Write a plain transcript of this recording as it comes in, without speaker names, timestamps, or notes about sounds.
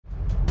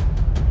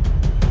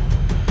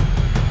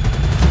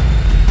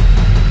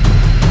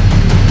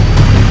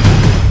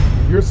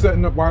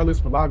Setting up wireless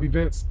for live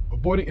events,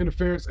 avoiding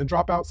interference and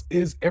dropouts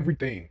is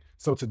everything.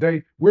 So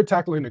today, we're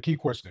tackling a key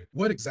question.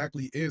 What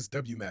exactly is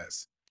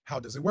WMAS? How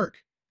does it work?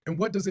 And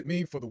what does it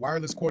mean for the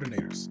wireless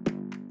coordinators?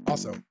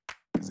 Also,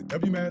 is it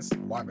WMAS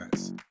or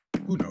YMAS?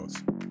 Who knows?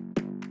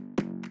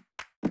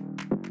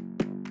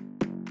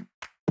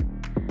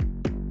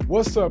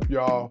 What's up,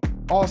 y'all?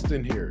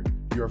 Austin here,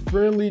 your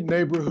friendly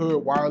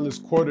neighborhood wireless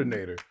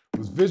coordinator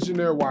with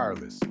Visionaire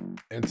Wireless.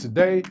 And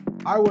today,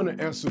 I want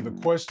to answer the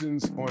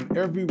questions on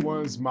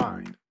everyone's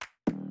mind.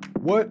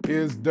 What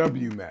is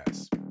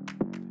WMAS?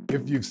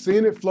 If you've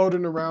seen it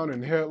floating around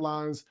in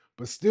headlines,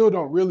 but still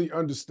don't really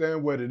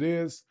understand what it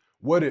is,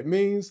 what it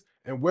means,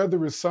 and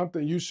whether it's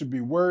something you should be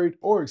worried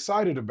or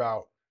excited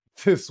about,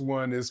 this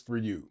one is for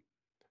you.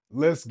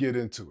 Let's get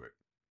into it.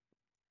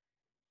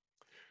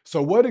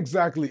 So what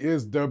exactly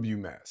is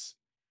WMAS?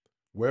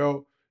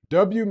 Well,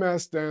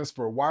 WMAS stands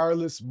for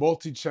Wireless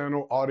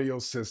Multi-Channel Audio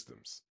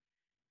Systems.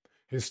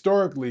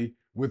 Historically,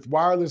 with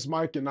wireless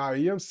mic and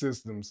IEM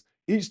systems,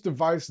 each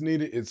device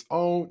needed its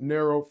own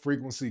narrow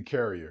frequency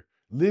carrier,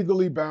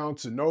 legally bound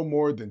to no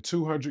more than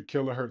 200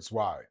 kilohertz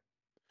wide.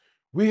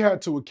 We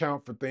had to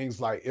account for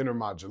things like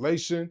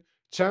intermodulation,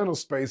 channel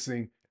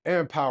spacing,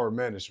 and power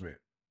management.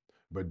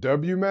 But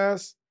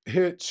WMAS,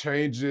 it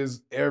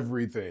changes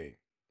everything.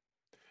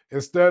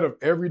 Instead of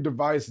every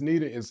device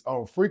needing its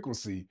own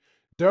frequency,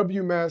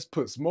 WMAS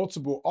puts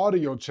multiple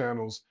audio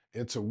channels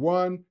into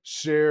one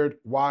shared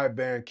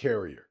wideband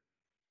carrier.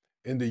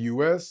 In the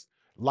US,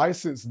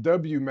 licensed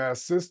WMAS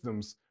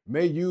systems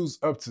may use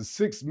up to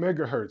 6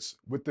 megahertz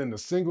within a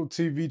single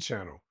TV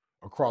channel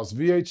across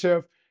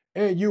VHF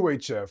and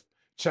UHF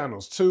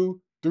channels 2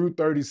 through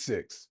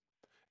 36,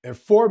 and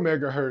 4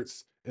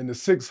 megahertz in the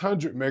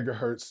 600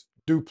 megahertz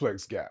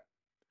duplex gap.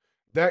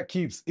 That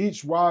keeps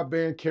each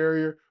wideband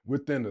carrier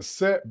within a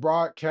set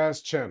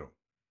broadcast channel.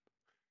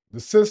 The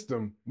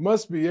system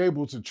must be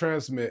able to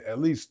transmit at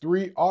least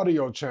 3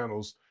 audio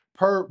channels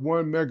per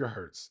 1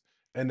 megahertz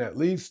and at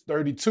least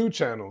 32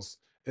 channels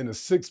in a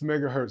 6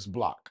 megahertz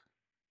block.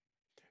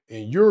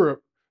 In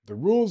Europe, the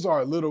rules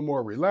are a little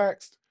more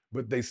relaxed,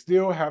 but they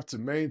still have to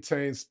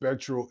maintain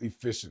spectral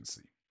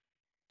efficiency.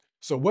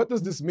 So what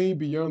does this mean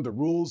beyond the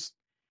rules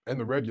and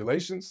the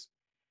regulations?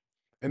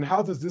 And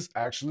how does this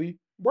actually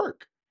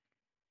work?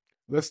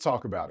 Let's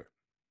talk about it.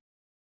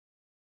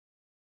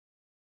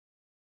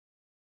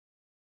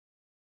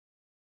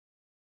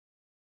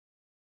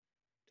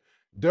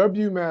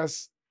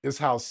 WMAS is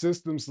how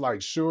systems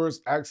like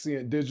Shure's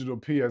Axient Digital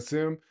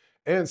PSM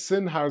and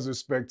Sennheiser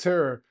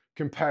Spectera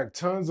can pack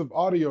tons of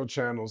audio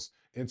channels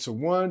into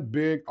one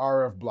big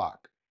RF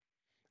block.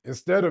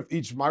 Instead of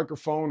each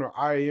microphone or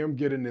IAM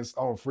getting its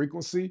own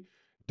frequency,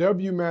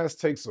 WMAS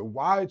takes a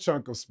wide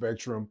chunk of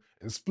spectrum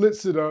and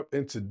splits it up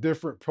into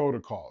different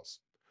protocols.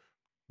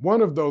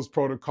 One of those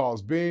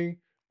protocols being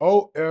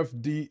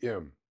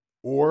OFDM,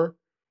 or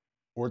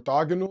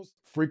Orthogonal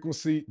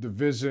Frequency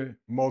Division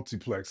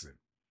Multiplexing,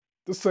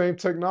 the same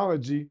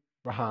technology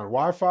behind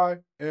Wi-Fi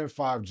and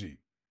 5G.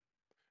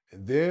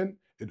 And then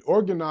it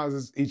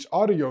organizes each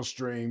audio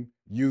stream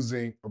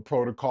using a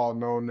protocol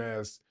known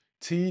as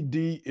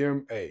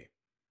TDMA.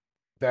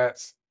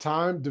 That's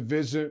Time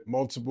Division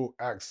Multiple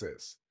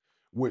Access,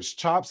 which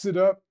chops it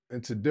up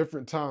into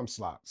different time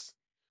slots.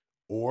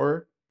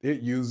 Or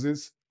it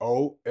uses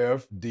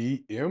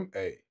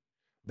OFDMA.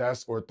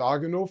 That's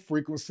Orthogonal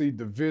Frequency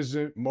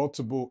Division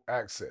Multiple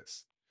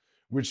Access,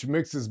 which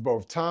mixes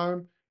both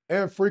time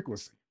and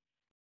frequency.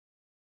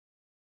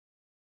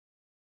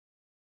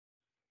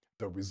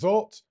 The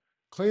result?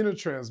 Cleaner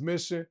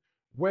transmission,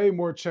 way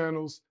more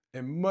channels,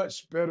 and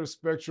much better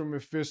spectrum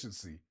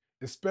efficiency,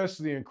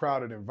 especially in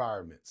crowded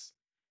environments.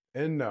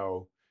 And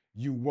no,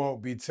 you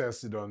won't be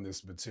tested on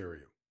this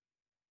material.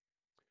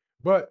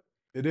 But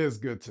it is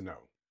good to know.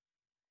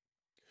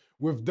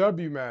 With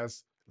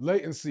WMAS,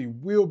 latency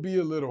will be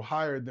a little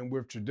higher than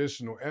with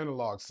traditional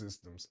analog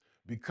systems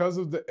because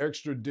of the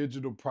extra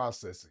digital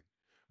processing.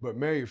 But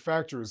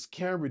manufacturers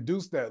can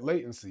reduce that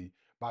latency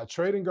by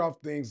trading off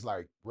things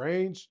like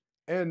range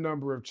and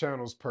number of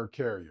channels per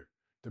carrier,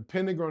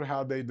 depending on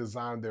how they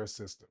design their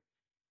system.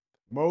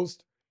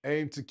 Most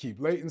aim to keep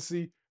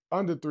latency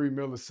under 3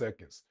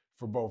 milliseconds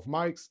for both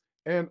mics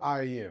and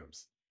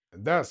IEMs,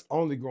 and that's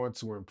only going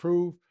to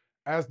improve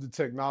as the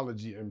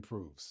technology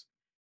improves.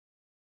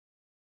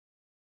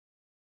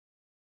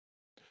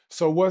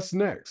 So what's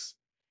next?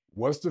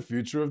 What's the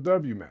future of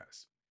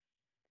WMAS?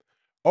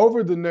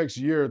 Over the next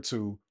year or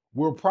two,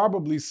 we'll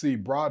probably see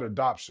broad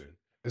adoption,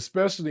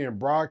 especially in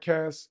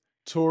broadcasts,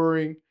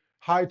 touring,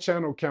 high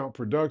channel count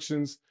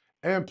productions,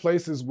 and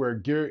places where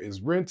gear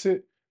is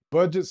rented,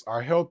 budgets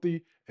are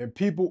healthy, and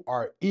people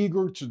are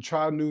eager to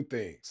try new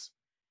things.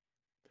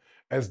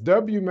 As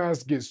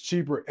WMAS gets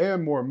cheaper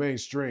and more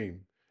mainstream,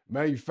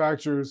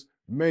 manufacturers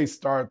may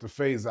start to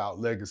phase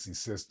out legacy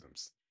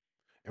systems.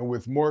 And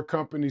with more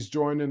companies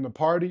joining the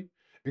party,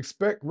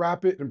 expect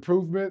rapid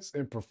improvements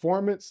in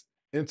performance,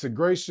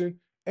 integration,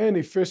 and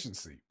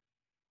efficiency.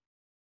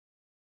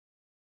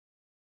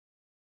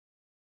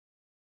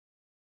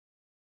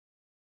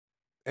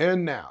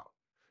 And now,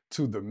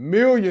 to the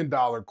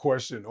million-dollar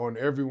question on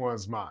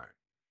everyone's mind.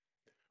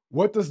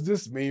 What does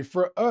this mean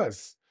for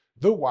us,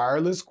 the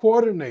wireless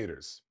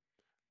coordinators?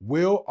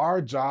 Will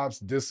our jobs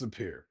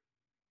disappear?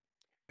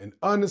 And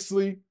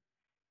honestly,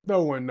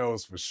 no one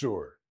knows for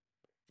sure.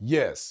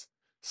 Yes,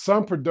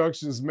 some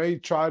productions may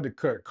try to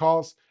cut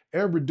costs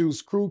and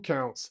reduce crew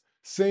counts,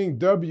 seeing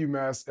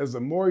WMAS as a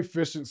more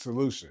efficient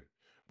solution.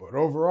 But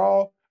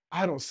overall,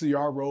 I don't see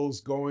our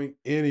roles going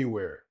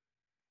anywhere.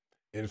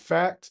 In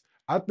fact,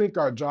 I think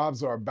our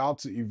jobs are about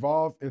to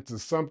evolve into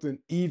something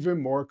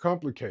even more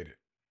complicated.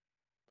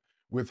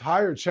 With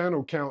higher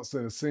channel counts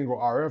in a single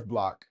RF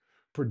block,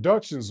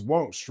 productions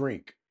won't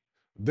shrink.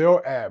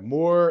 They'll add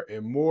more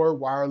and more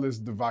wireless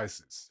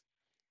devices.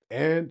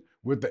 And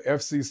with the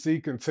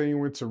FCC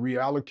continuing to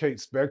reallocate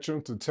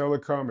spectrum to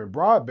telecom and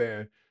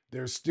broadband,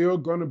 there's still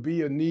going to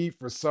be a need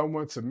for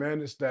someone to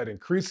manage that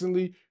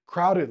increasingly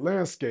crowded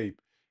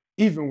landscape,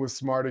 even with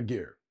smarter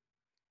gear.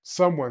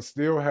 Someone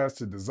still has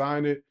to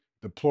design it,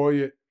 deploy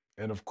it,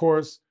 and of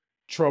course,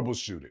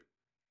 troubleshoot it.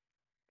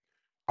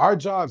 Our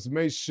jobs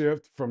may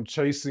shift from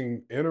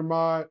chasing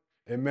intermod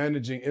and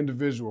managing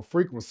individual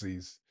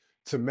frequencies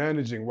to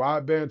managing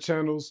wideband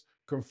channels,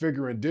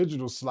 configuring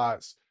digital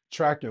slots,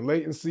 tracking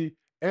latency,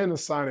 and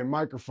assigning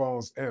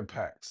microphones and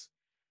packs.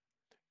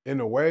 In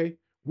a way,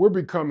 we're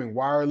becoming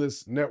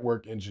wireless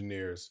network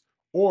engineers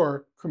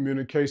or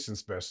communication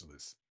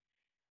specialists.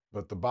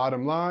 But the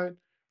bottom line,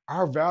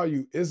 our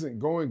value isn't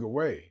going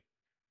away,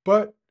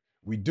 but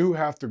we do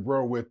have to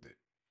grow with it.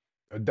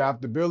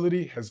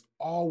 Adaptability has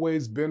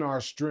always been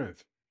our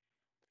strength.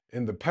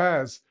 In the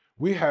past,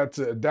 we had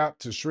to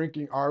adapt to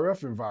shrinking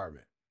RF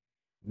environment.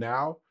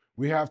 Now,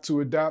 we have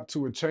to adapt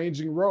to a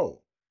changing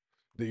role,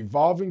 the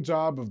evolving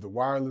job of the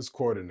wireless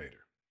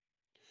coordinator.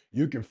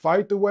 You can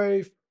fight the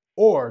wave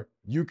or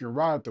you can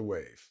ride the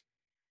wave.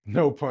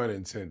 No pun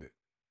intended.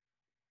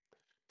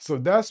 So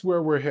that's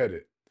where we're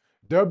headed.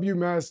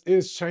 WMAS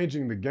is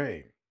changing the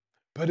game,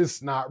 but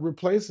it's not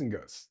replacing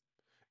us.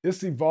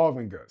 It's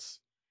evolving us.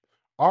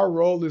 Our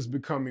role is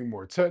becoming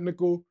more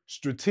technical,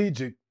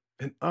 strategic,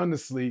 and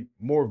honestly,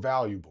 more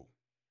valuable.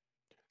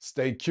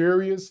 Stay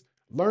curious,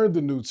 learn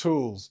the new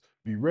tools,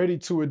 be ready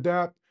to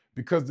adapt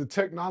because the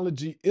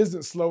technology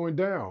isn't slowing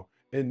down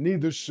and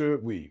neither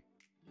should we.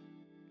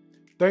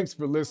 Thanks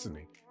for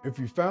listening. If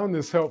you found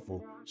this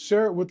helpful,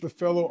 share it with a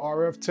fellow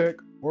RF tech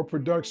or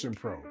production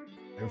pro,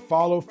 and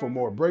follow for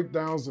more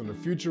breakdowns on the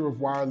future of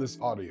wireless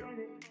audio.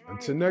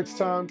 Until next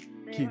time,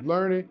 keep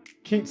learning,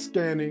 keep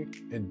scanning,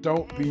 and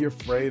don't be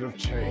afraid of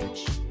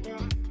change.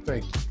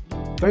 Thank you.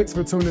 Thanks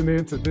for tuning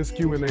in to this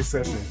Q&A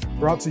session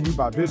brought to you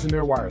by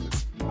Visionaire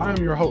Wireless. I am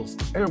your host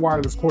and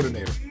wireless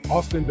coordinator,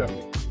 Austin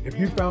W. If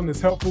you found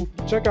this helpful,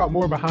 check out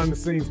more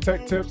behind-the-scenes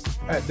tech tips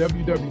at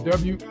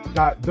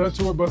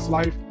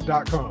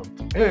www.thetourbuslife.com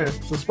and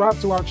subscribe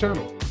to our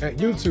channel at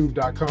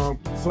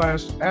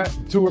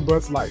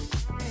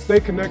youtube.com/@tourbuslife. Stay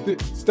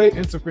connected, stay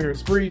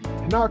interference-free,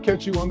 and I'll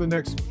catch you on the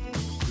next one.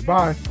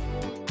 Goodbye.